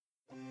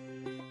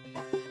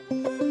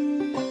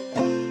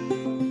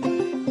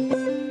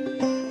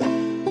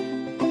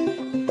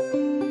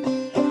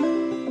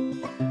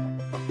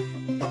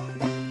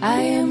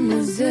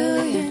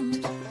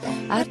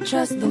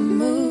trust the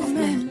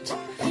movement.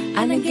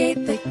 I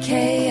negate the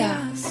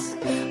chaos,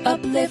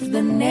 uplift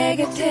the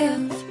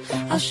negative.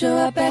 I'll show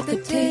up at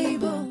the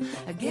table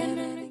again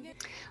and again.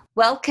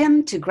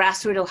 Welcome to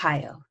Grassroot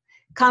Ohio,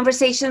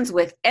 conversations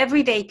with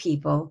everyday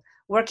people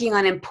working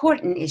on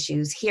important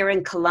issues here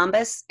in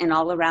Columbus and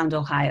all around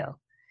Ohio.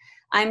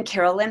 I'm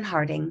Carolyn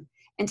Harding,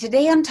 and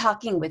today I'm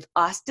talking with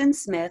Austin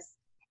Smith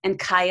and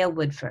Kaya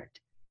Woodford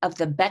of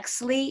the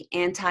Bexley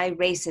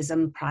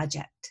Anti-Racism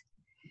Project.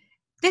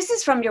 This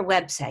is from your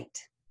website.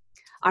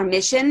 Our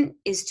mission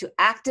is to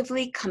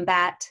actively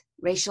combat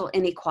racial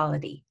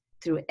inequality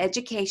through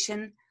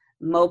education,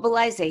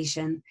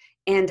 mobilization,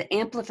 and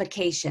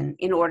amplification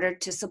in order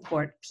to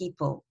support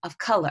people of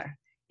color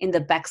in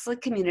the Bexley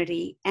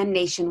community and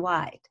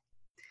nationwide.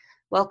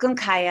 Welcome,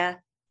 Kaya,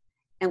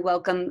 and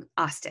welcome,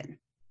 Austin.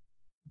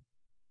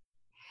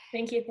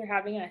 Thank you for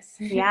having us.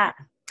 Yeah.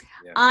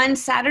 On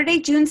Saturday,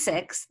 June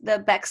 6th, the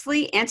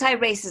Bexley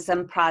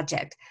Anti-Racism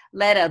Project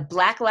led a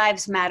Black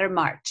Lives Matter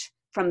march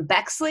from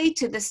Bexley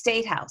to the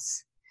State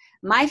House.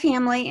 My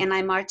family and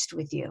I marched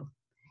with you,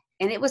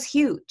 and it was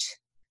huge,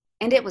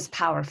 and it was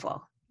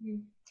powerful.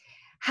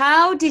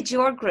 How did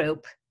your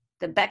group,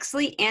 the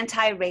Bexley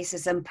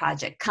Anti-Racism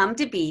Project, come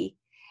to be,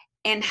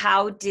 and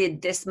how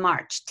did this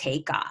march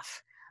take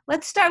off?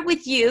 Let's start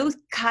with you,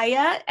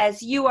 Kaya,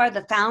 as you are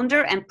the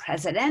founder and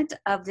president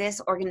of this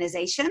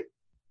organization.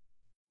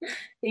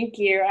 Thank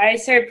you. I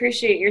so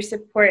appreciate your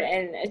support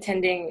in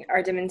attending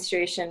our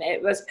demonstration.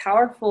 It was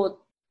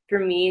powerful for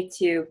me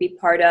to be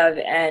part of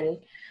and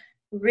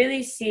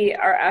really see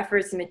our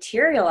efforts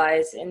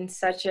materialize in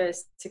such a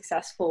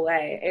successful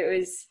way. It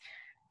was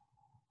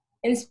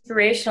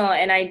inspirational,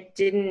 and I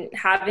didn't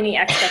have any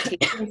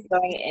expectations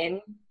going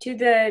into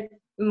the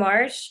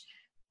march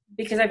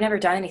because I've never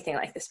done anything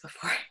like this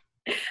before.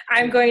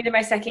 I'm going into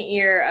my second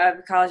year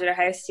of college at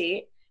Ohio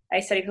State. I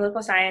study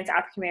political science,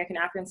 African American,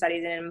 African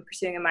studies, and I'm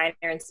pursuing a minor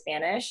in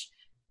Spanish.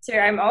 So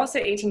I'm also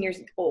 18 years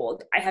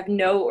old. I have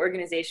no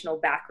organizational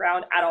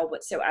background at all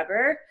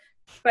whatsoever,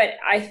 but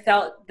I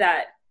felt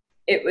that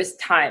it was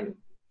time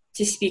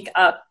to speak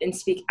up and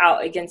speak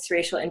out against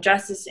racial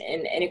injustice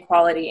and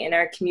inequality in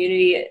our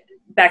community,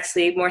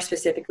 Bexley more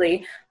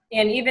specifically,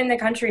 and even the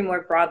country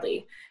more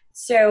broadly.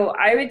 So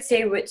I would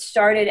say what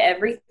started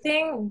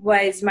everything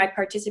was my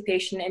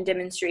participation in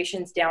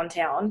demonstrations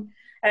downtown.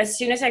 As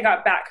soon as I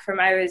got back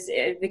I was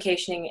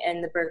vacationing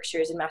in the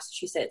Berkshires in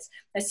Massachusetts.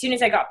 As soon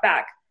as I got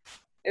back,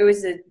 it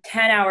was a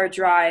 10-hour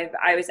drive.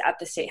 I was at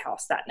the State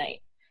House that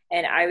night,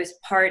 and I was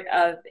part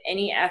of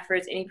any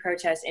efforts, any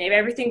protests, and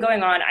everything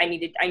going on.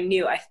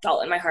 I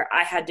felt in my heart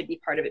I had to be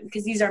part of it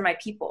because these are my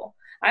people.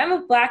 I'm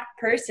a Black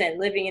person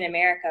living in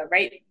America,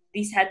 right?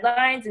 These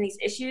headlines and these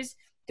issues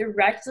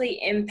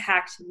directly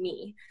impact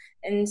me.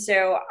 And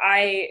so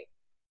I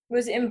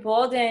was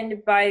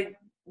emboldened by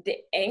the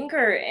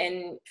anger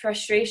and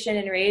frustration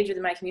and rage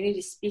within my community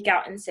to speak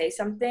out and say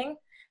something.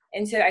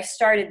 And so I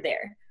started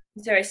there.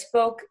 So I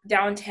spoke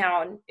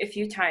downtown a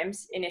few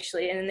times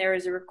initially, and then there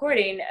was a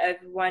recording of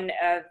one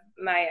of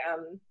my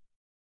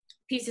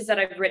pieces that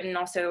I've written,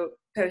 also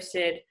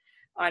posted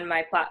on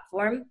my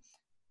platform.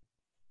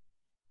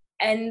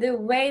 And the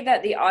way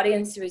that the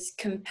audience was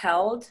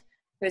compelled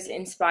was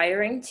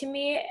inspiring to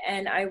me,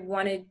 and I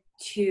wanted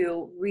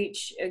to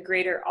reach a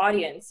greater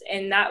audience.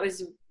 And that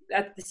was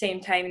at the same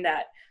time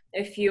that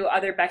a few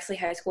other Bexley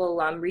High School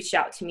alum reached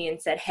out to me and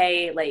said,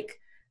 hey,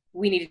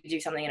 we need to do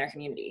something in our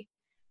community.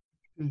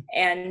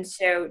 And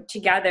so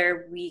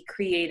together we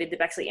created the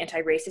Bexley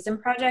Anti-Racism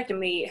Project, and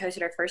we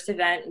hosted our first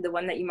event, the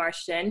one that you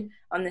marched in,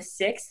 on the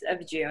 6th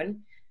of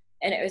June.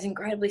 And it was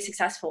incredibly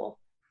successful.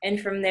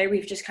 And from there,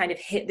 we've just kind of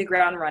hit the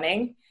ground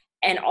running,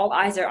 and all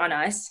eyes are on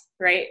us,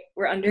 right?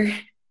 We're under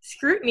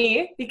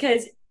scrutiny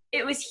because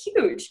it was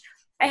huge.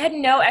 I had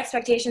no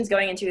expectations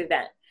going into the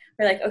event.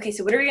 We're like, okay,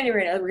 so what are we going to do?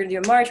 We're going to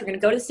do a march. We're going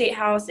to go to the State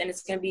House, and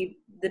it's going to be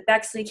the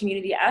Bexley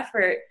community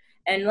effort.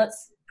 And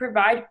let's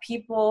provide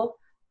people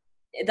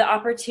the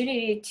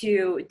opportunity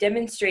to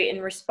demonstrate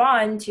and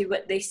respond to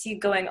what they see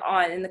going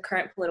on in the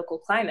current political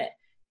climate.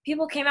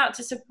 People came out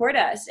to support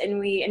us, and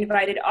we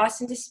invited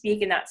Austin to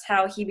speak, and that's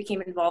how he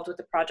became involved with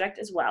the project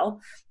as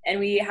well. And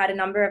we had a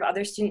number of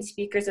other student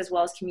speakers as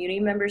well as community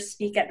members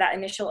speak at that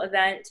initial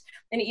event,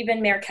 and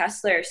even Mayor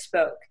Kessler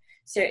spoke.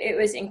 So it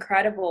was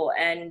incredible,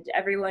 and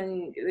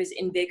everyone was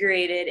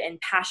invigorated and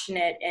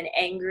passionate and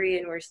angry,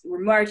 and we're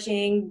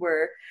marching,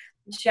 we're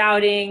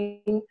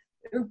shouting,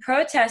 we're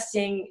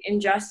protesting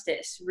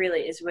injustice,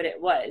 really is what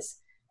it was.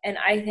 And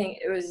I think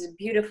it was a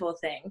beautiful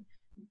thing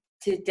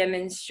to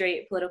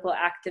demonstrate political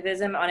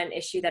activism on an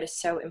issue that is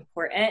so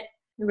important,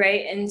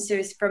 right? And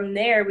so from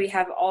there, we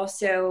have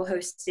also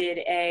hosted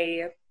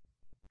a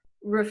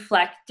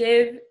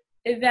reflective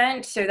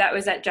event. So that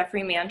was at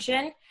Jeffrey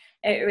Mansion.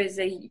 It was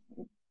a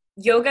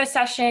yoga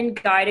session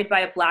guided by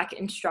a Black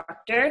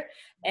instructor,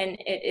 and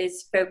it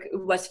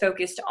was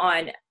focused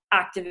on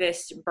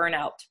activist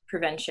burnout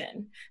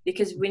prevention.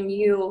 Because when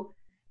you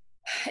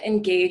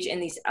engage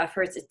in these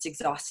efforts, it's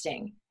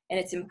exhausting. And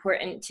it's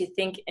important to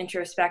think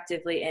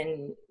introspectively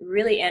and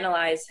really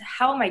analyze,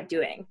 how am I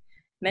doing?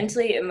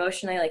 mentally,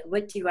 emotionally, like,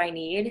 what do I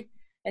need?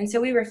 And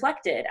so we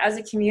reflected as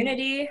a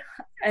community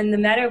in the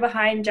meadow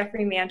behind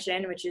Jeffrey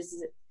Mansion, which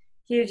is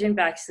huge in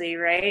Bexley,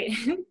 right?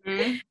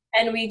 Mm-hmm.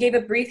 And we gave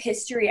a brief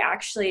history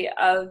actually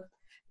of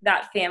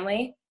that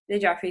family, the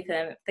Jeffrey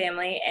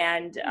family,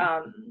 and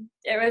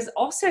it was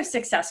also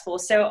successful.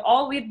 So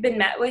all we've been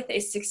met with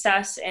is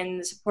success and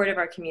the support of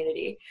our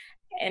community.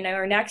 And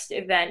our next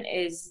event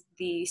is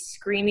the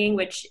Screaming,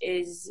 which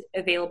is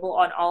available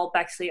on all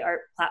Bexley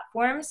art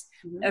platforms,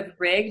 mm-hmm. of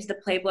Rigged, the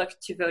Playbook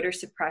to Voter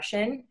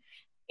Suppression.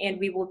 And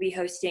we will be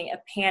hosting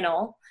a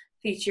panel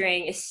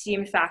featuring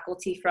esteemed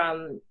faculty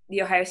from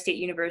The Ohio State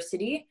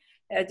University.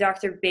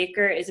 Dr.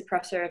 Baker is a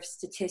professor of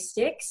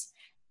statistics.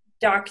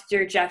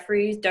 Dr.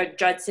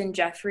 Judson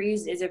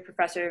Jeffries is a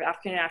professor of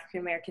African and African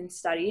American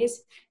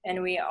studies.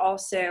 And we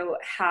also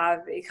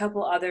have a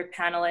couple other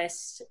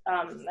panelists.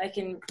 I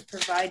can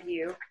provide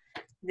you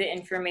the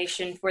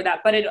information for that,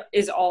 but it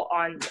is all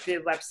on the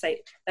website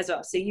as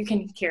well. So you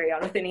can carry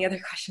on with any other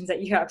questions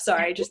that you have.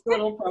 Sorry, just a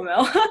little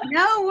promo.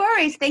 No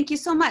worries. Thank you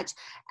so much.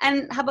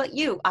 And how about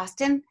you,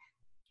 Austin?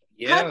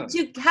 Yeah.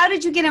 How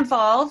did you get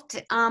involved?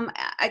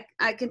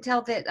 I can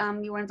tell that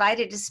you were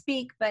invited to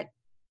speak, but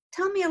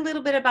tell me a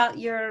little bit about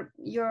your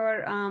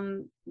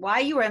why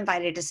you were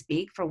invited to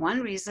speak for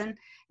one reason,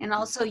 and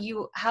also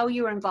how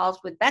you were involved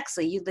with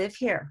Bexley. You live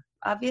here,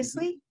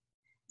 obviously.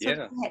 Yeah.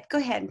 So go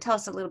ahead and tell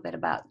us a little bit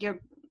about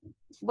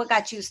what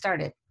got you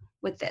started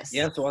with this.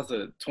 Yeah. So as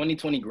a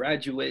 2020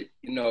 graduate,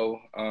 there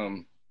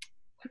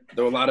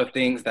were a lot of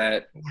things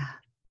that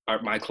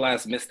my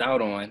class missed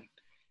out on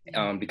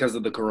because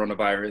of the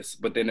coronavirus.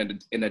 But then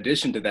in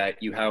addition to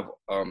that, you have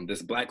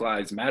this Black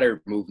Lives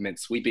Matter movement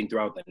sweeping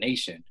throughout the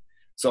nation.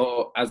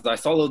 So as I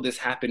saw this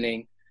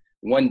happening,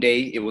 one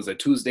day, it was a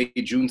Tuesday,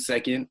 June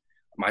 2nd,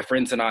 my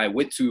friends and I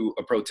went to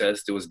a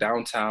protest. It was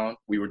downtown.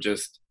 We were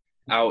just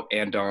out,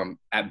 and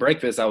at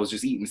breakfast, I was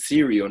just eating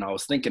cereal, and I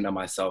was thinking to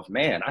myself,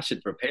 man, I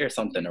should prepare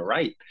something to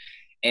write.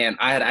 And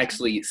I had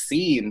actually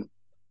seen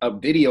a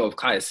video of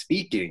Kaya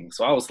speaking.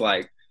 So I was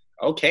like,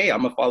 okay,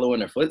 I'm gonna follow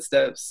in her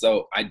footsteps.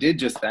 So I did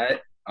just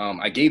that.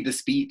 I gave the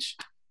speech.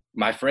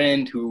 My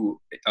friend who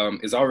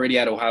is already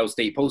at Ohio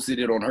State posted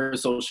it on her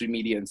social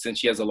media, and since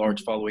she has a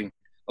large following,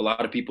 a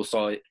lot of people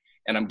saw it.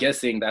 And I'm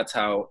guessing that's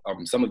how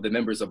some of the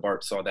members of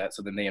BARP saw that,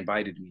 so then they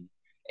invited me.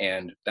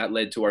 And that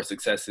led to our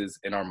successes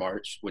in our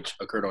march, which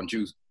occurred on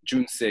June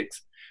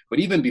 6th. But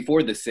even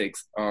before the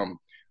 6th,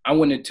 I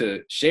wanted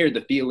to share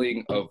the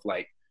feeling of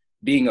like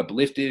being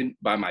uplifted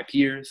by my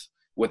peers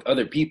with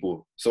other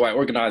people. So I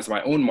organized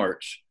my own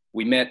march.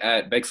 We met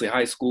at Bexley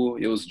High School.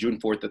 It was June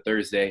 4th, a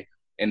Thursday.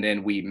 And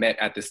then we met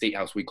at the State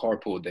House. We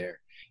carpooled there.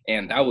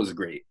 And that was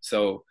great.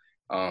 So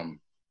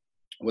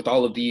with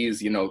all of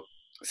these,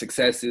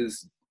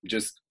 successes,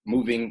 just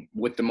moving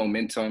with the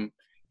momentum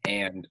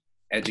and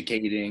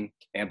educating,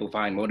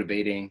 amplifying,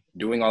 motivating,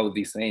 doing all of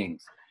these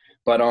things.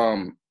 But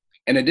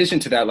in addition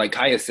to that, like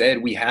Kaya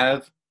said, we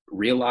have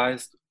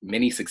realized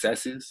many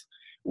successes.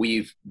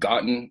 We've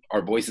gotten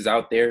our voices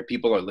out there.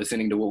 People are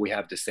listening to what we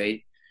have to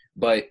say.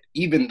 But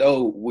even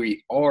though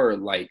we are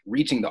like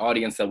reaching the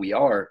audience that we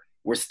are,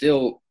 we're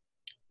still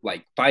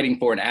like fighting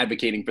for and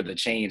advocating for the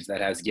change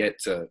that has yet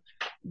to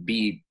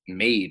be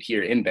made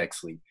here in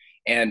Bexley.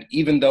 And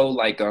even though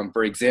like,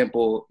 for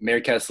example, Mayor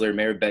Kessler,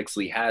 Mayor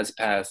Bexley has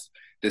passed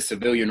the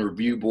Civilian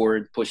Review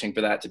Board, pushing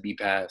for that to be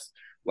passed,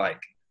 like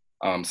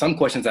some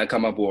questions that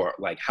come up are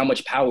like, how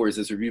much power is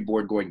this review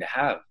board going to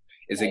have?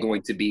 Is it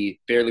going to be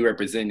fairly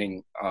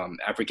representing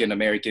African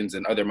Americans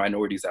and other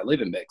minorities that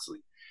live in Bexley?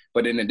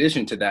 But in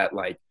addition to that,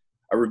 like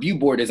a review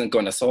board isn't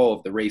going to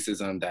solve the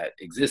racism that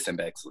exists in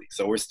Bexley.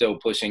 So we're still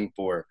pushing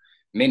for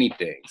many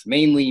things,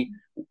 mainly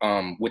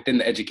within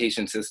the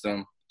education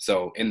system.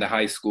 So in the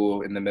high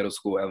school, in the middle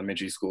school,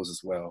 elementary schools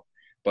as well.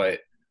 But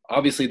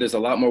obviously there's a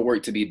lot more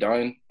work to be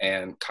done,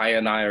 and Kaya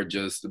and I are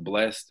just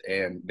blessed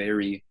and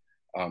very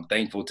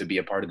thankful to be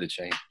a part of the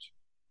change.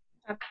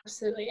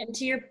 Absolutely. And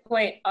to your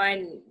point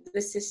on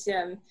the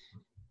system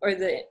or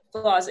the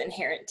flaws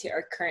inherent to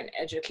our current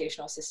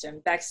educational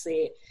system,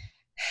 Bexley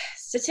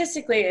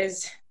statistically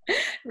is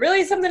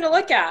really something to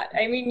look at.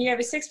 I mean, you have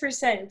a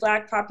 6%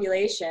 Black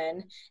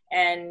population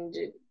and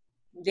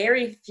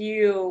very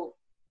few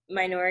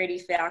minority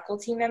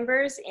faculty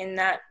members, in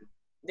that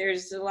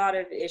there's a lot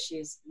of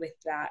issues with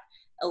that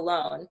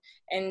alone.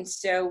 And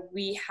so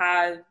we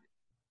have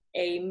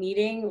a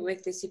meeting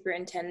with the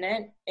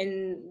superintendent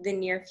in the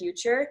near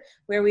future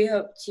where we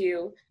hope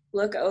to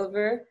look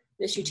over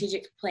the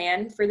strategic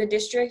plan for the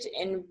district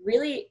and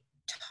really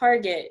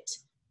target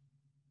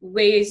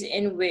ways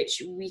in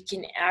which we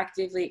can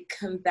actively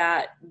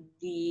combat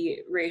the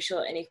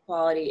racial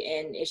inequality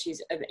and issues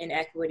of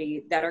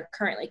inequity that are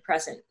currently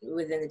present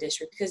within the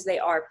district, because they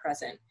are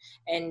present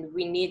and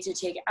we need to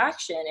take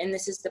action. And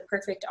this is the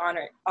perfect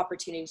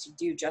opportunity to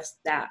do just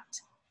that.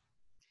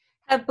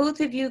 Have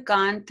both of you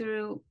gone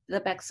through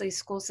the Bexley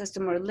school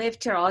system or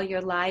lived here all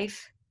your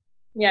life?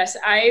 Yes,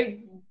 I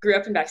grew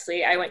up in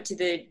Bexley. I went to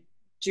the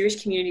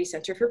Jewish Community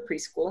Center for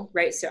preschool,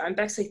 right? So I'm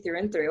Bexley through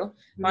and through.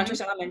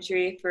 Montrose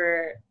Elementary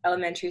for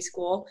elementary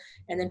school,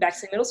 and then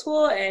Bexley Middle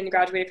School, and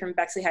graduated from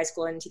Bexley High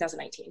School in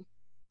 2019.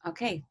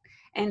 Okay.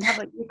 And how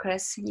about you,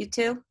 Chris? You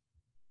too?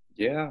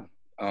 Yeah.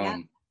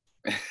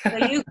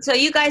 So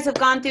you guys have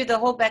gone through the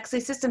whole Bexley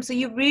system, so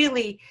you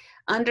really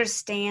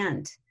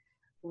understand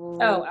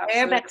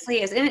where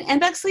Bexley is.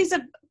 And Bexley's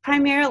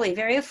primarily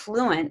very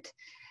affluent.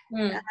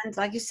 And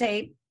like you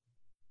say,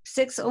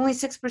 only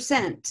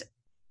 6%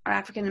 are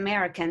African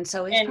American,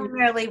 so it's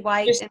primarily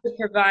white. Just to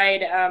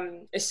provide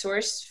a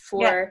source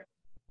for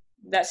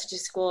that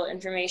statistical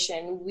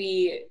information,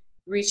 we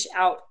reached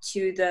out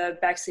to the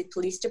Bexley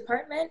Police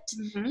Department,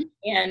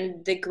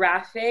 and the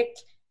graphic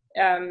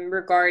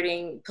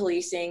regarding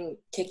policing,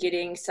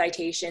 ticketing,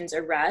 citations,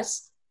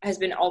 arrests has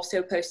been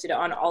also posted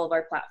on all of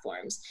our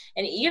platforms.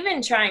 And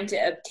even trying to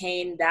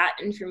obtain that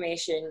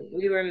information,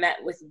 we were met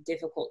with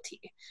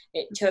difficulty.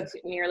 It took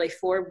nearly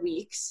 4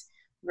 weeks,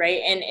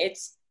 right? And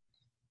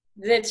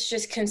that's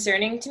just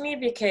concerning to me,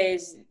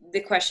 because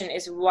the question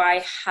is,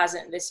 why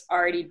hasn't this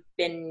already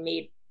been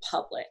made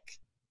public?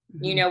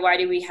 You know, why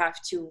do we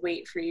have to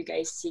wait for you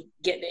guys to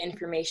get the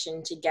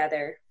information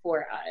together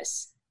for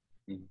us?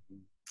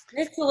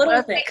 It's a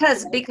little thing.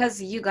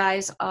 Because you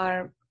guys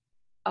are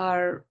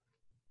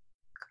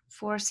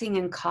forcing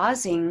and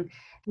causing.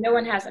 No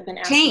one hasn't been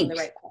asking the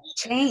right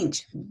question.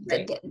 Change.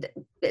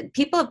 Right.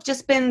 People have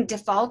just been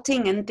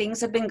defaulting, and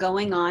things have been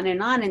going on,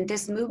 and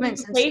this movement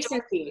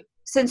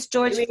since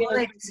George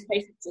Floyd's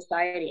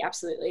society,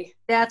 absolutely,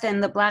 death,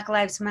 and the Black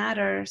Lives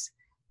Matters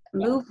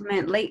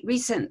movement,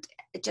 recent,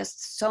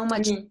 just so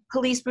much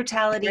police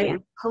brutality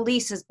and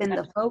police has been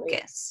the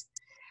focus.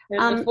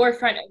 They're the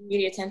forefront of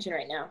media attention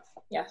right now.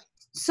 Yeah.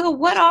 So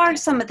what are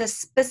some of the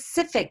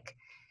specific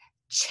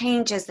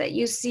changes that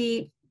you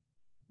see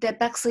that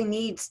Bexley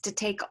needs to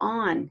take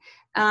on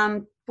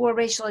for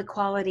racial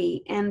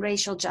equality and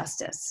racial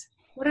justice?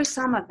 What are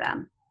some of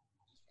them?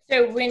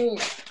 So when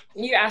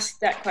you ask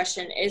that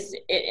question, is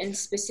it in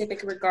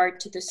specific regard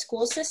to the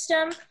school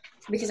system?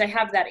 Because I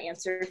have that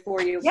answer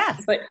for you.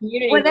 Yes. But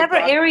whatever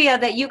area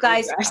that you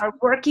guys are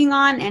working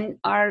on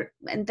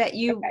and that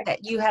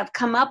you have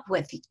come up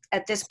with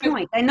at this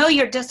point. I know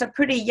you're just a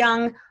pretty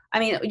young. I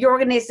mean, your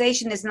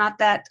organization is not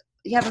that.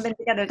 You haven't been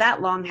together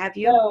that long, have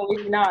you? No,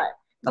 we've not.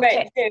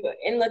 Okay. But so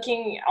in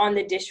looking on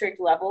the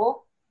district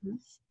level,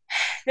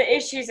 the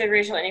issues of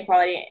racial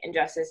inequality,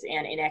 injustice,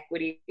 and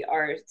inequity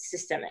are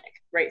systemic,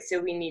 right? So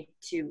we need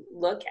to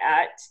look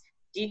at,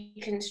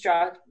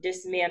 deconstruct,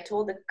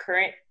 dismantle the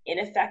current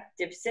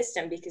ineffective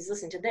system, because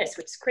listen to this,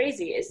 what's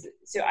crazy is,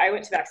 so I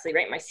went to Bexley,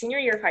 right? My senior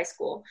year of high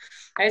school,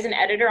 I was an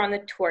editor on the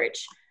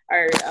Torch,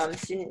 our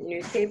student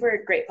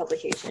newspaper, great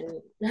publication,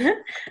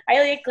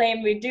 highly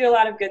acclaimed. We do a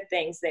lot of good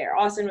things there.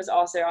 Austin was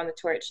also on the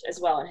Torch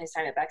as well in his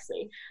time at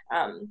Bexley.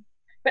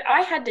 But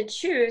I had to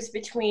choose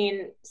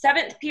between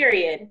 7th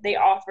period, they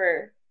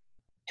offer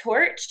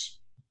Torch,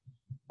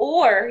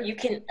 or you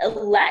can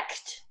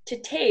elect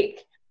to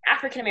take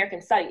African American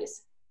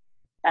Studies.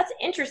 That's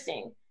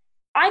interesting.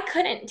 I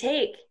couldn't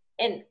take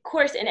a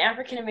course in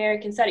African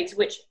American Studies,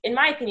 which in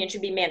my opinion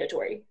should be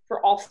mandatory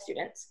for all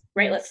students,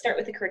 right? Let's start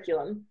with the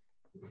curriculum,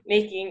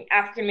 making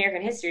African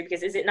American history,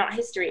 because is it not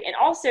history? And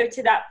also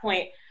to that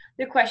point,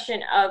 the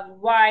question of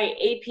why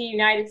AP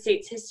United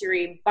States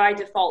history by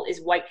default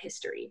is white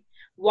history.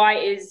 Why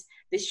is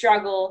the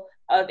struggle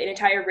of an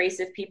entire race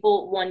of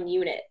people one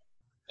unit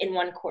in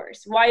one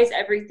course? Why is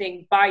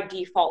everything by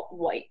default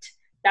white?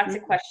 That's a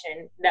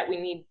question that we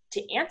need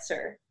to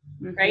answer,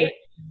 right?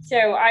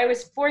 So I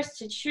was forced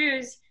to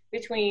choose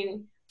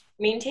between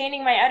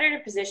maintaining my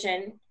editor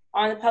position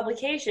on the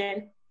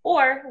publication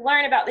or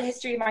learn about the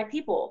history of my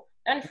people.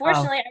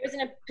 Unfortunately, I was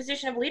in a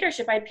position of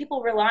leadership. I had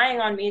people relying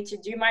on me to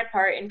do my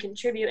part and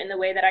contribute in the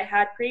way that I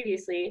had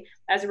previously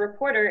as a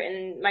reporter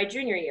in my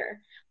junior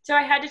year. So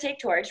I had to take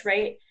Torch,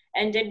 right?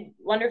 And did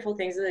wonderful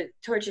things. The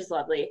Torch is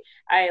lovely.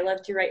 I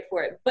love to write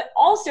for it. But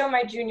also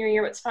my junior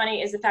year, what's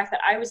funny is the fact that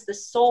I was the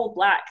sole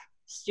Black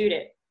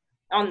student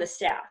on the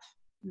staff,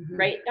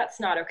 right? That's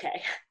not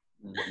okay.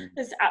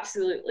 That's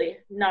absolutely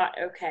not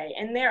okay.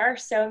 And there are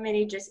so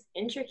many just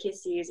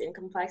intricacies and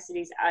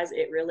complexities as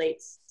it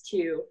relates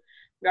to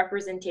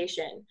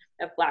representation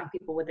of Black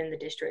people within the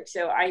district.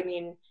 So, I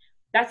mean,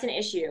 that's an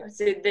issue.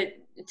 So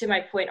to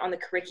my point on the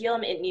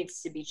curriculum, it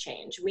needs to be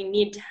changed. We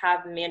need to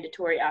have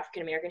mandatory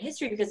African-American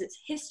history because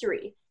it's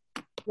history,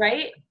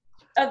 right?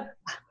 Of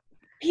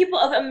people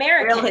of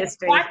America.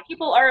 Black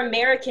people are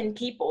American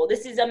people.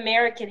 This is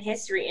American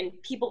history and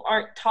people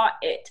aren't taught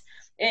it.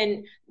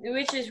 And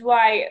which is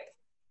why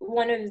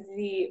one of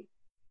the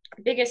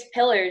biggest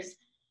pillars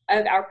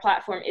of our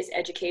platform is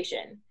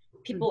education.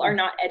 People are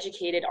not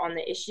educated on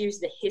the issues,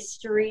 the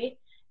history,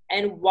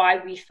 and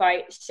why we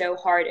fight so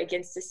hard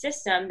against a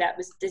system that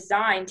was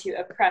designed to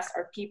oppress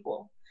our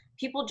people.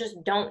 People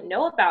just don't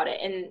know about it.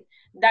 And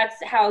that's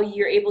how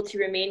you're able to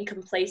remain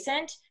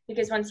complacent,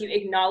 because once you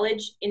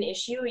acknowledge an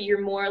issue,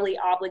 you're morally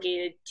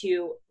obligated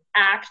to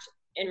act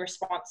in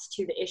response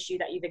to the issue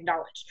that you've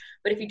acknowledged.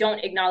 But if you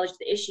don't acknowledge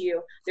the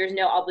issue, there's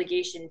no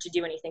obligation to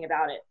do anything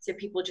about it. So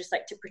people just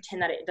like to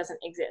pretend that it doesn't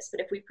exist.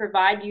 But if we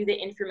provide you the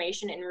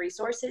information and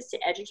resources to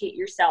educate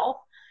yourself,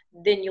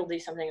 then you'll do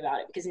something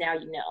about it, because now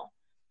you know,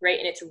 right?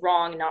 And it's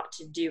wrong not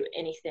to do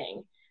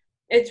anything.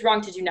 It's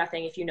wrong to do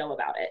nothing if you know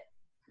about it.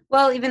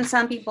 Well, even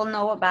some people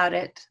know about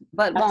it,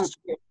 but won't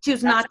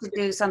choose not to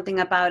do something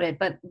about it.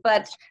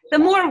 But the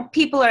more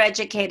people are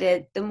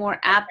educated, the more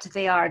apt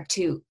they are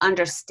to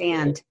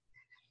understand.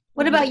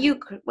 What about you?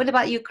 What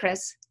about you,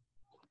 Chris?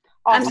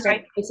 I'm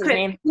sorry, Chris.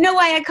 You know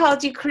why I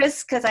called you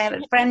Chris? Because I have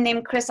a friend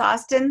named Chris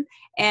Austin,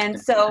 and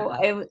so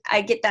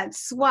I get that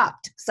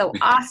swapped. So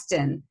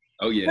Austin.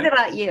 Oh yeah. What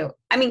about you?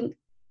 I mean,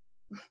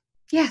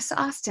 yes,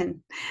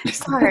 Austin.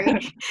 Sorry.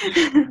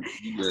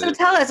 So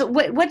tell us,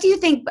 what do you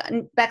think,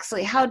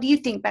 Bexley? How do you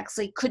think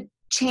Bexley could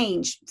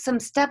change? Some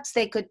steps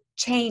they could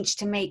change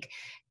to make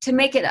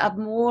it a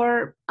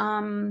more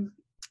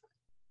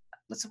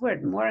what's the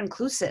word? More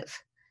inclusive.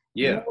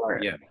 Yeah. More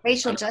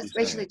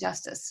racially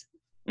justice.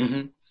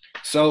 Mm-hmm.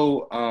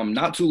 So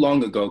not too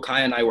long ago,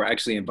 Kai and I were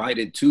actually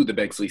invited to the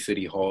Bexley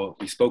City Hall.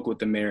 We spoke with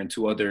the mayor and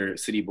 2 other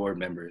city board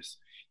members,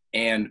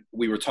 and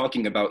we were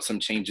talking about some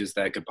changes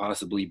that could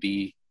possibly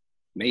be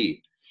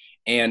made.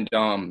 And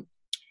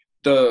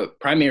the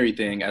primary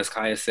thing, as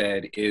Kaya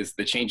said, is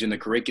the change in the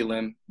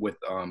curriculum with,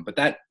 but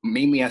that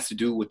mainly has to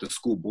do with the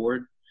school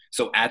board.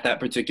 So at that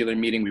particular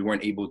meeting, we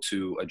weren't able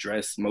to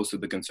address most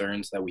of the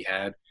concerns that we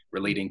had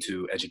relating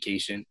to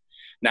education.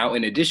 Now,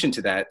 in addition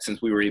to that,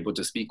 since we were able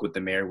to speak with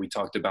the mayor, we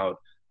talked about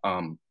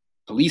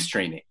police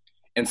training.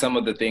 And some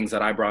of the things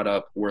that I brought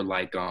up were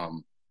like,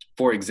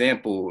 for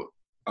example,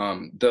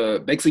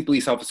 the Bexley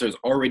police officers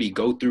already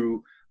go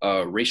through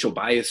racial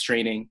bias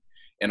training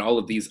and all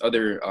of these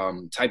other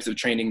types of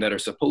training that are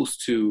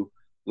supposed to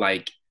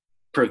like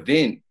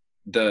prevent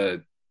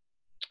the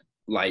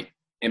like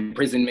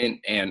imprisonment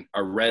and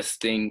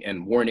arresting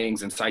and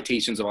warnings and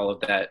citations of all of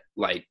that,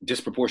 like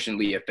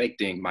disproportionately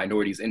affecting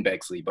minorities in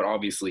Bexley. But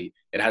obviously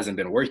it hasn't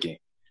been working,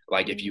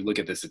 like if you look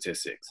at the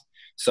statistics.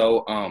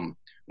 So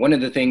one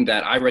of the things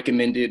that I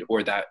recommended,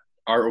 or that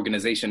our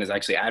organization is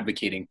actually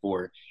advocating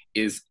for,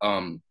 is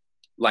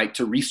like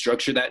to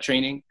restructure that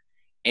training.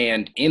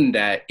 And in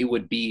that, it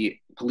would be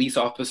police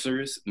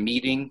officers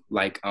meeting,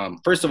 like,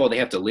 first of all, they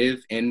have to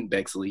live in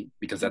Bexley,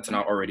 because that's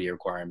not already a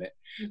requirement.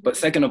 But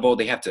second of all,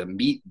 they have to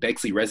meet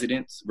Bexley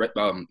residents,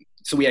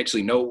 so we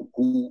actually know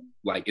who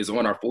like is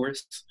on our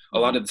force. A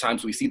lot of the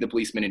times we see the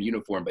policemen in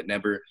uniform, but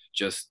never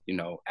just, you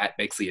know, at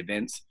Bexley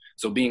events.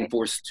 So being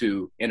forced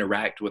to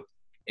interact with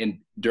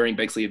during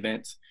Bexley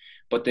events.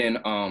 But then,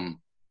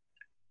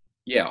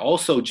 yeah,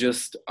 also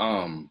just,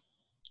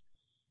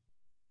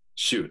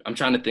 shoot, I'm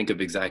trying to think of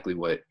exactly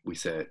what we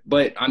said.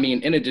 But I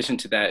mean, in addition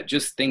to that,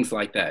 just things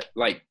like that.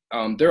 Like,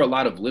 there are a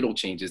lot of little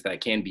changes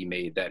that can be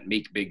made that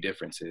make big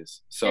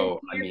differences. So,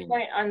 I mean,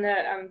 point on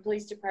the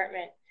police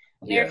department,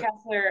 Mayor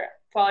Kessler,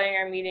 following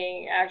our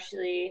meeting,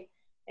 actually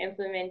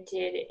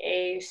implemented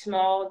a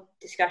small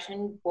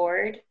discussion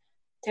board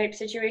type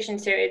situation.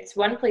 So it's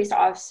 1 police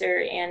officer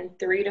and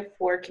 3 to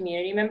 4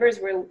 community members,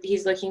 where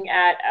he's looking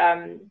at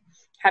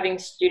having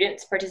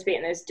students participate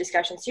in those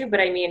discussions too. But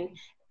I mean,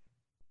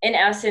 in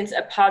essence,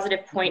 a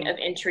positive point of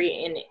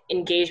entry and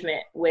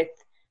engagement with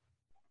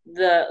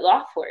the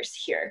law force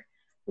here,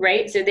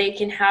 right? So they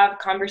can have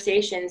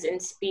conversations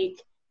and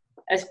speak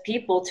as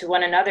people to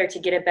one another to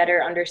get a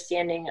better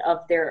understanding of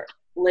their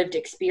lived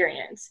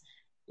experience.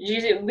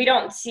 We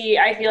don't see,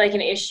 I feel like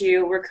an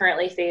issue we're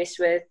currently faced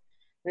with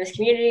in this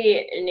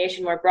community and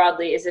nation more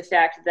broadly is the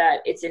fact that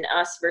it's an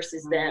us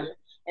versus them.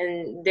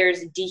 And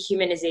there's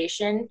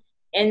dehumanization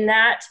in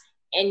that.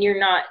 And you're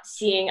not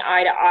seeing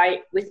eye to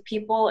eye with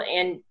people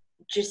and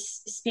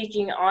just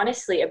speaking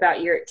honestly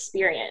about your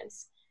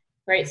experience,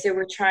 right? So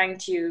we're trying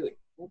to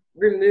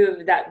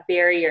remove that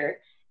barrier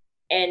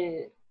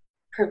and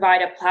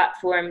provide a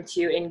platform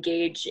to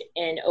engage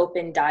in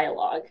open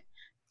dialogue.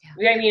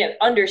 I mean,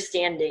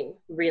 understanding,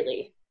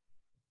 really.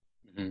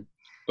 Mm-hmm.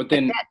 But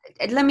then,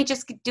 let me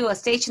just do a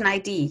station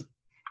ID.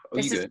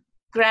 This is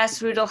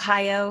Grassroots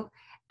Ohio.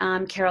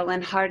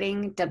 Carolyn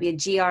Harding,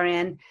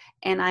 WGRN,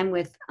 and I'm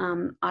with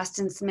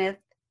Austin Smith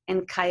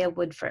and Kaya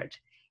Woodford.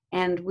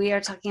 And we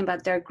are talking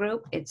about their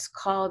group. It's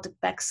called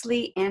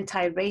Bexley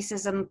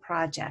Anti-Racism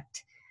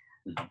Project.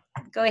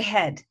 Go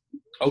ahead.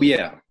 Oh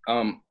yeah,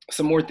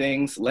 some more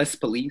things. Less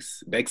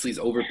police. Bexley's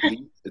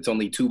over-policed. It's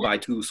only 2 by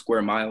 2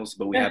 square miles,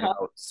 but we have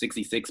about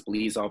 66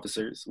 police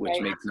officers, which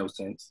makes no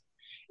sense.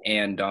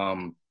 And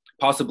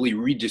possibly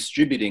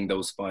redistributing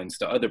those funds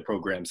to other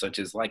programs, such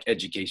as like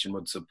education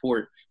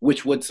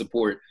which would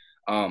support,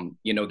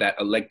 you know, that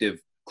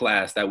elective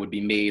class that would be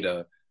made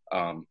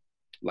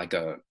like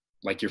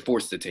you're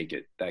forced to take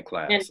it, that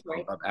class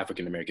of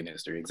African American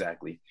history,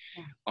 exactly.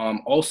 Yeah.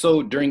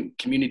 Also during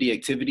community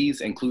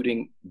activities,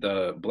 including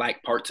the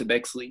Black Parts of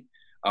Bexley,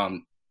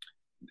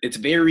 it's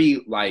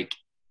very like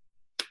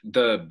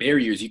the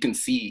barriers you can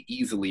see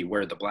easily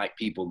where the Black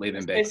people live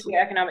in Bexley. The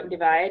economic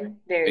divide,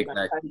 very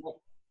exactly.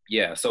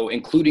 Yeah, so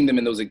including them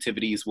in those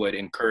activities would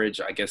encourage,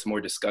 I guess,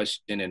 more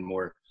discussion and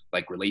more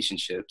like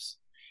relationships.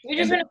 You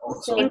just And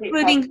want to also,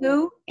 Including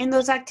who in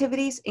those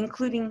activities?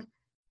 Including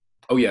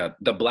oh yeah,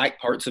 the Black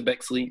parts of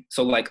Bexley.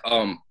 So like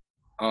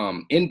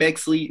in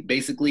Bexley,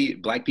 basically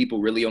Black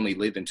people really only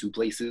live in two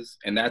places,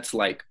 and that's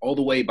like all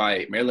the way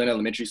by Maryland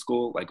Elementary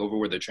School, like over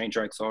where the train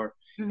tracks are.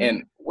 Mhm.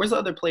 And where's the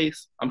other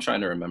place? I'm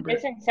trying to remember.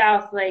 It's in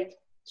South, like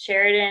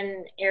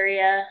Sheridan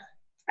area.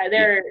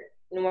 There are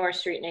more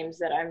street names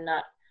that I'm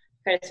not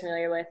quite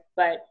familiar with,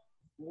 but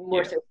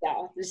more so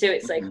south. So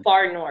it's like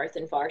far north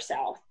and far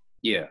south.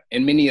 Yeah,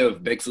 and many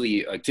of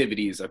Bexley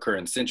activities occur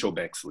in central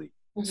Bexley.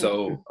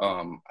 So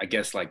I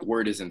guess like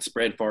word isn't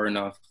spread far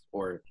enough,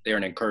 or they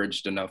aren't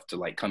encouraged enough to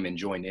like come and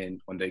join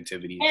in on the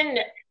activities. And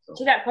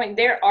to that point,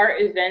 there are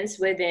events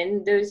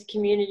within those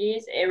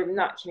communities,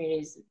 not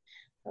communities,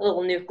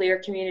 little nuclear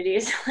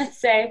communities, let's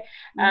say,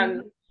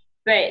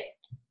 but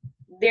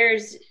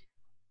there's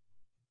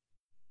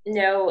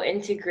no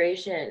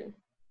integration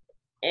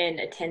in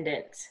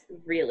attendance,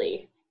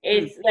 really.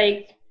 It's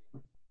like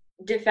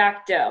de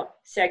facto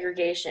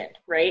segregation,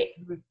 right?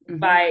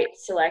 By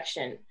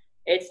selection.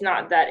 It's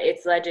not that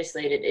it's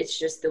legislated, it's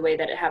just the way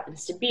that it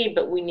happens to be,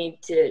 but we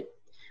need to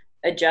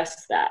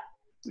adjust that.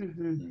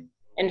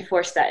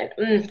 Enforce that.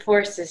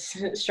 Force is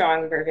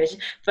strong verbiage,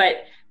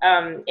 but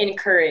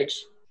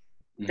encourage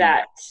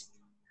that.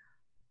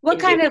 What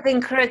kind of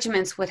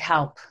encouragements would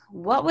help?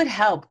 What would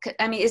help?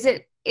 I mean, is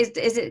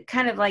it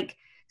kind of like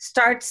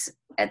starts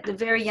at the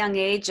very young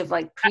age of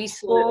like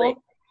preschool? Absolutely.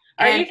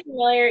 Are you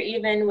familiar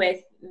even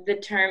with the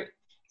term,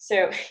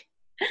 so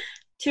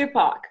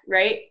Tupac,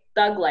 right?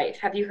 Thug Life.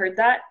 Have you heard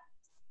that?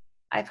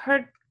 I've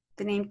heard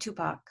the name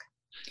Tupac.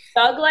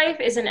 Thug Life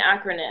is an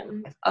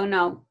acronym. Oh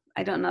no,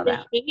 I don't know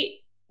that.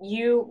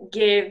 You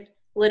give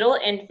little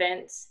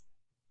infants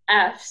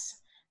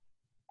F's,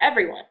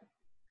 everyone.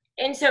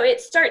 And so it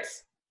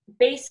starts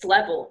base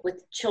level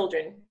with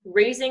children,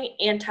 raising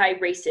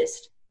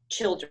anti-racist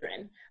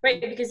children, right?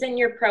 Because then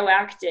you're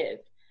proactive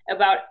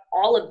about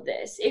all of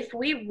this. If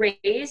we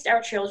raised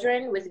our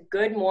children with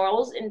good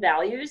morals and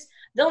values,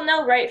 they'll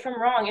know right from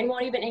wrong and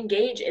won't even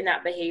engage in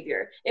that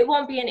behavior. It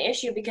won't be an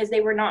issue because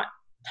they were not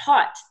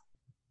taught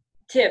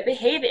to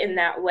behave in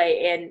that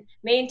way and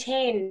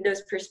maintain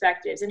those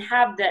perspectives and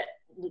have that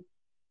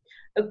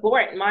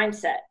abhorrent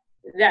mindset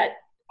that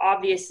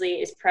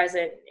obviously is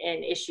present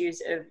in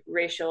issues of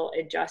racial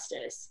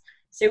injustice.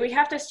 So we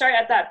have to start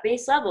at that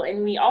base level.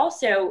 And we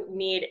also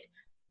need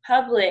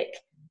public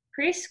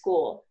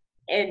preschool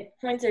and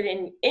points of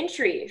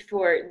entry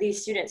for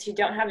these students who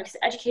don't have, because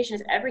education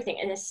is everything,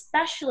 and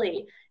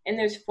especially in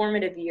those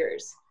formative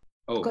years.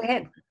 Go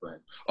ahead.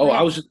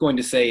 I was just going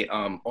to say,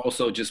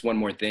 also just one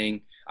more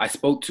thing. I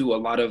spoke to a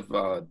lot of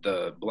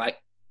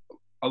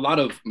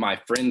my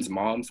friends'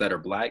 moms that are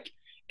Black,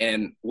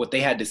 and what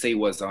they had to say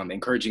was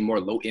encouraging more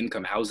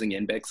low-income housing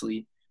in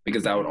Bexley,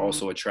 because that would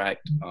also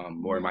attract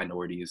more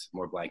minorities,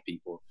 more Black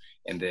people,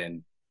 and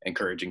then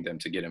encouraging them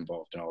to get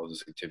involved in all of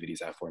those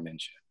activities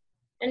aforementioned.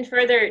 And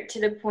further to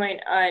the point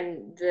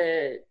on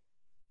the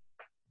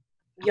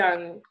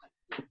young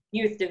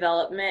youth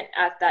development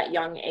at that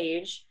young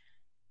age,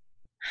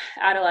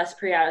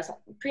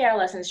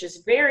 pre-adolescence,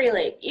 just very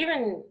late,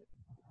 even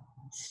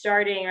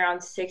starting around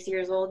 6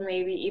 years old,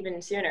 maybe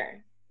even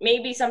sooner.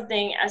 Maybe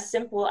something as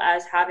simple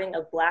as having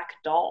a Black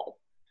doll,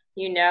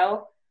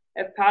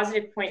 a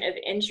positive point of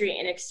entry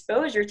and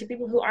exposure to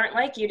people who aren't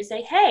like you, to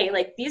say, hey,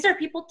 like, these are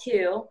people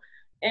too.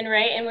 And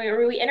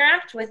we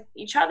interact with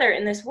each other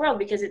in this world,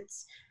 because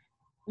it's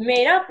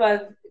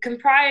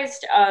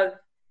comprised of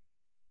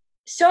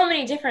so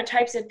many different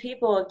types of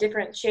people of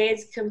different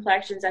shades,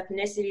 complexions,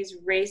 ethnicities,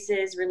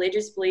 races,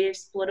 religious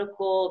beliefs,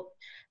 political,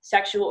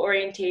 sexual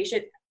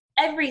orientation,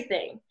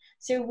 everything.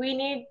 So we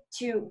need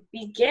to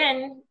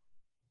begin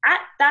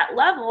at that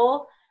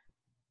level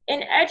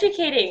in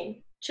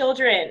educating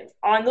children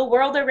on the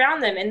world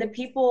around them and the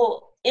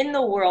people in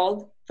the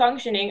world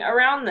functioning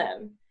around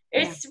them.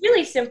 It's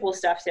really simple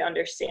stuff to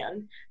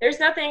understand. There's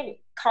nothing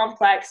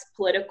complex,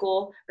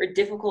 political, or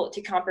difficult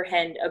to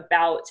comprehend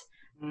about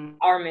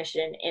our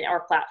mission and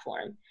our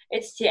platform.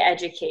 It's to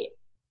educate,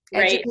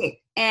 right? Educate.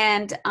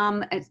 And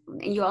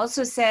you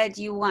also said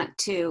you want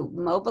to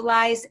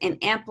mobilize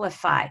and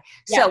amplify.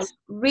 Yes. So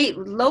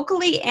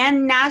locally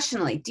and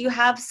nationally, do you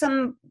have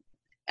some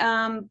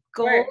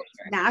goals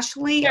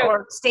nationally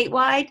or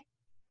statewide?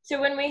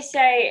 So when we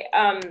say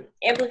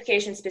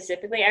amplification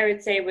specifically, I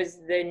would say was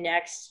the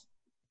next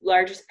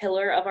largest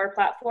pillar of our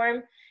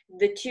platform.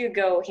 The two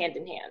go hand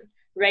in hand,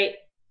 right?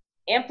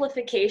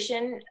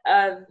 Amplification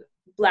of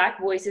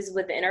Black voices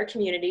within our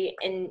community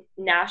and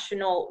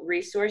national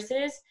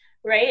resources,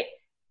 right?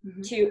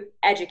 To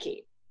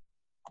educate,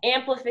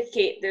 amplify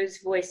those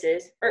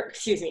voices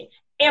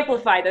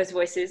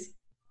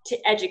to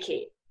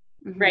educate,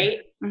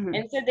 right?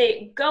 And so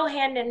they go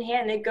hand in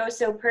hand, they go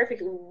so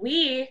perfectly.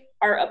 We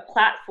are a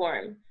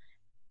platform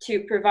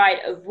to provide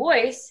a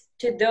voice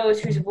to those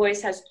whose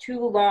voice has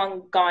too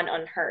long gone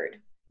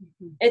unheard.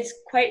 It's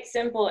quite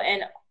simple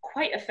and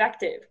quite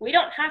effective. We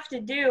don't have to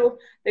do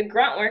the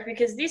grunt work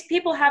because these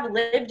people have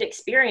lived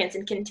experience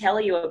and can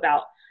tell you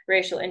about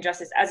racial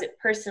injustice as it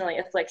personally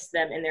afflicts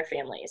them and their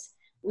families.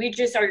 We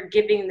just are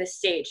giving the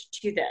stage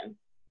to them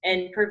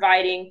and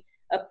providing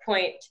a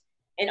point,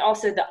 and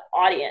also the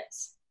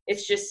audience.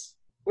 It's just,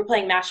 we're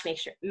playing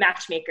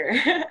matchmaker.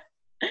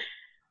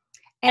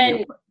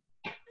 And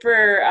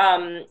for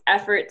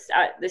efforts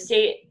at the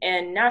state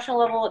and national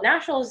level,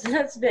 nationals,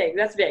 that's big.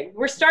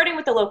 We're starting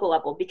with the local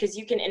level because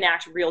you can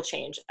enact real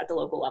change at the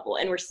local level,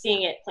 and we're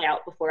seeing it play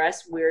out before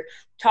us. We're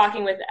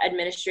talking with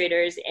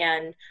administrators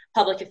and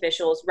public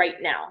officials right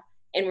now,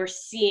 and we're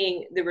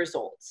seeing the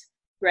results,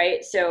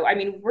 right? So, I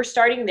mean, we're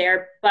starting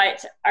there,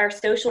 but our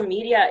social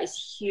media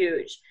is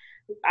huge.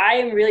 I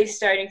am really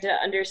starting to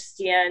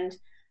understand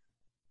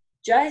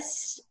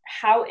just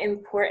how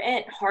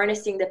important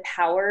harnessing the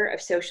power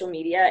of social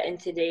media in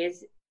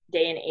today's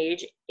day and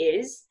age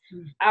is.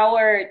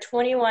 Our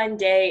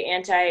 21-day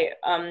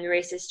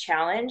anti-racist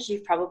challenge,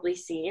 you've probably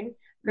seen,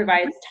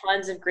 provides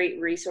tons of great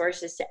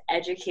resources to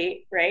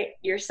educate, right,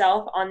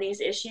 yourself on these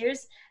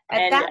issues.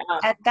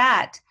 At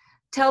that,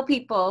 tell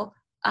people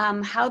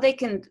how they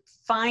can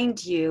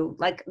find you,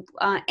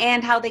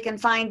 and how they can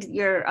find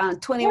your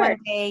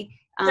 21-day.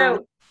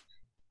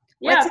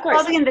 Yeah, of course.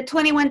 What's again the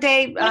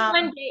 21-day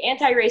 21-day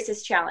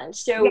anti-racist challenge.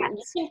 So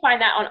yes, you can find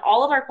that on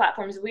all of our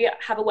platforms. We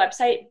have a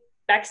website,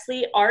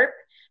 Bexley ARP,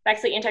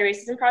 Bexley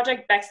Anti-Racism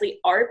Project, Bexley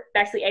ARP,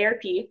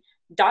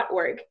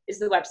 BexleyARP.org is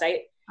the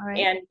website. All right.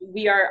 And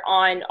we are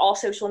on all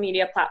social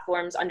media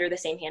platforms under the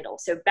same handle.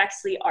 So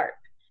Bexley ARP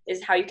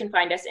is how you can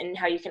find us, and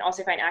how you can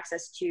also find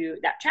access to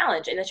that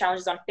challenge. And the challenge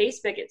is on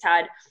Facebook.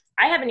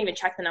 I haven't even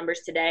checked the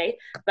numbers today,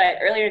 but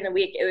earlier in the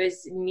week, it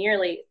was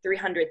nearly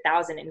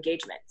 300,000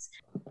 engagements.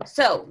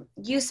 So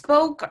you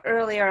spoke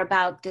earlier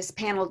about this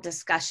panel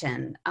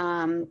discussion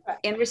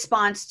in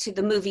response to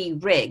the movie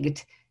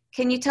Rigged.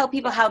 Can you tell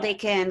people how they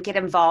can get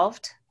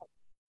involved?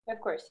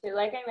 Of course. So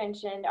like I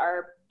mentioned,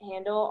 our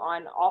handle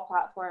on all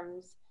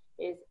platforms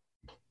is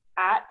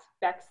at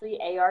Bexley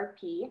ARP,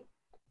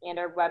 and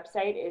our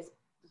website is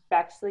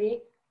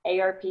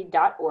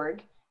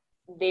BexleyARP.org.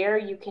 There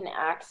you can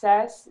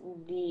access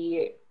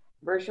the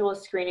virtual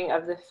screening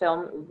of the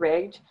film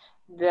Rigged,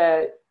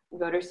 the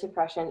voter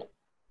suppression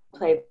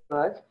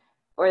playbook,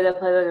 or the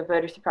playbook of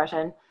voter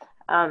suppression.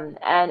 And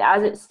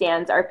as it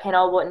stands, our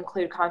panel will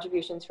include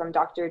contributions from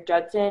Dr.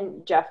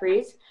 Judson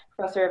Jeffries,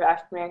 Professor of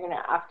African American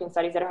and African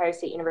Studies at Ohio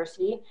State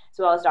University, as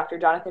well as Dr.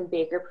 Jonathan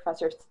Baker,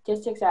 Professor of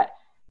Statistics at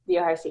The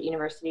Ohio State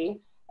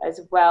University,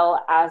 as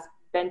well as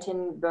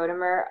Benton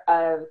Bodemer,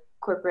 a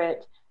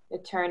corporate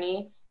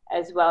attorney,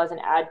 as well as an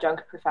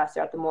adjunct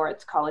professor at the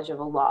Moritz College of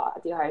Law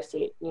at The Ohio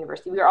State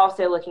University. We are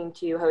also looking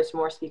to host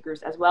more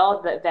speakers as well.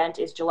 The event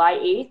is July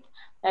 8th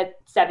at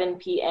 7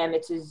 p.m.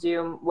 It's a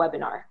Zoom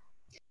webinar.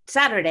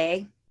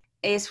 Saturday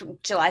is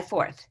July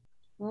 4th.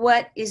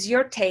 What is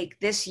your take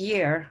this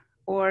year,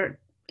 or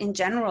in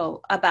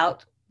general,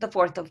 about the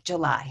 4th of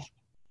July?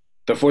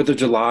 The 4th of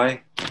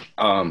July,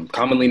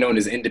 commonly known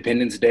as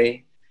Independence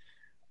Day,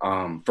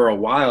 for a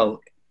while,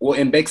 well,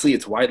 in Bexley,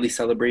 it's widely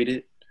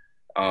celebrated.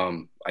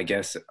 I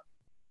guess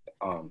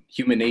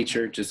human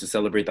nature, just to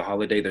celebrate the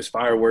holiday. There's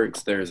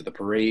fireworks, there's the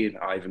parade.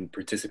 I even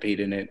participate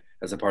in it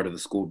as a part of the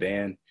school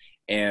band.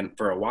 And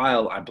for a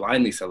while, I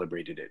blindly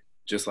celebrated it,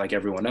 just like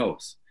everyone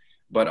else.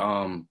 But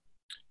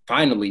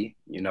finally,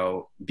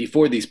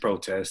 before these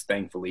protests,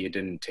 thankfully, it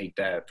didn't take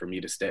that for me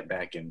to step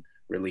back and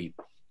really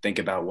think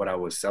about what I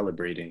was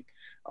celebrating.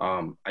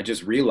 I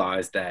just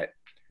realized that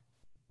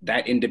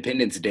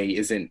Independence Day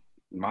isn't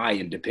my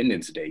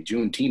Independence Day.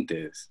 Juneteenth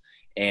is.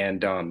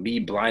 And me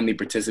blindly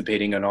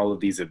participating in all of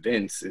these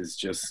events it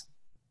just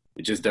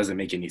doesn't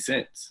make any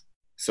sense.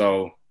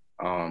 So,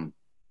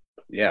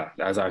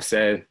 as I've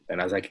said, and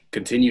as I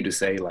continue to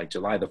say,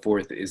 July the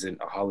 4th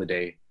isn't a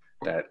holiday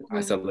that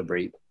I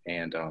celebrate.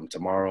 And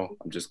tomorrow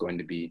I'm just going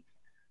to be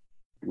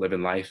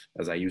living life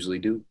as I usually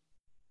do.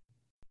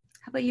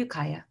 How about you,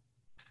 Kaya?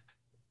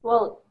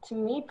 Well, to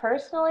me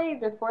personally,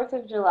 the 4th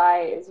of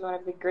July is one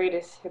of the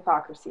greatest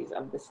hypocrisies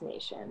of this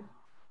nation.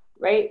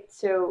 Right?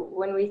 So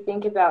when we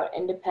think about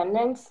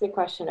independence, the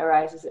question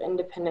arises,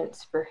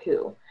 independence for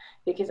who?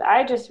 Because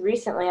I just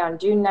recently on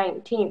June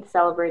 19th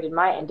celebrated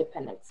my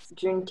independence,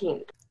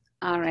 Juneteenth.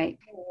 All right.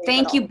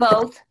 Thank you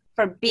both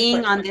for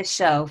being on this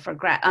show,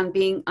 on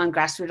being on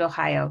Grassroot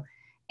Ohio.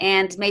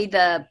 And may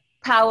the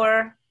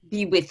power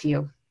be with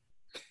you.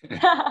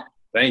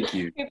 Thank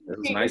you. It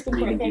was nice to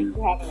meet you.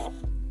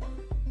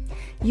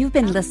 You've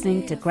been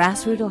listening to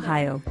Grassroot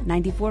Ohio,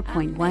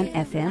 94.1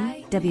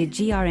 FM,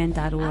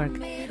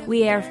 WGRN.org.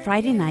 We air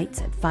Friday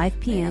nights at 5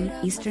 p.m.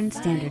 Eastern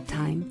Standard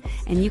Time,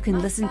 and you can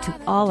listen to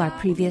all our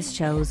previous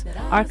shows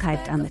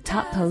archived on the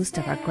top post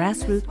of our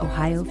Grassroot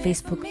Ohio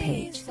Facebook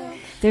page.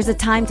 There's a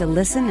time to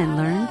listen and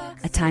learn,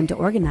 a time to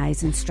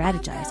organize and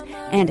strategize,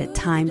 and a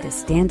time to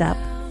stand up,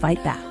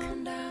 fight back.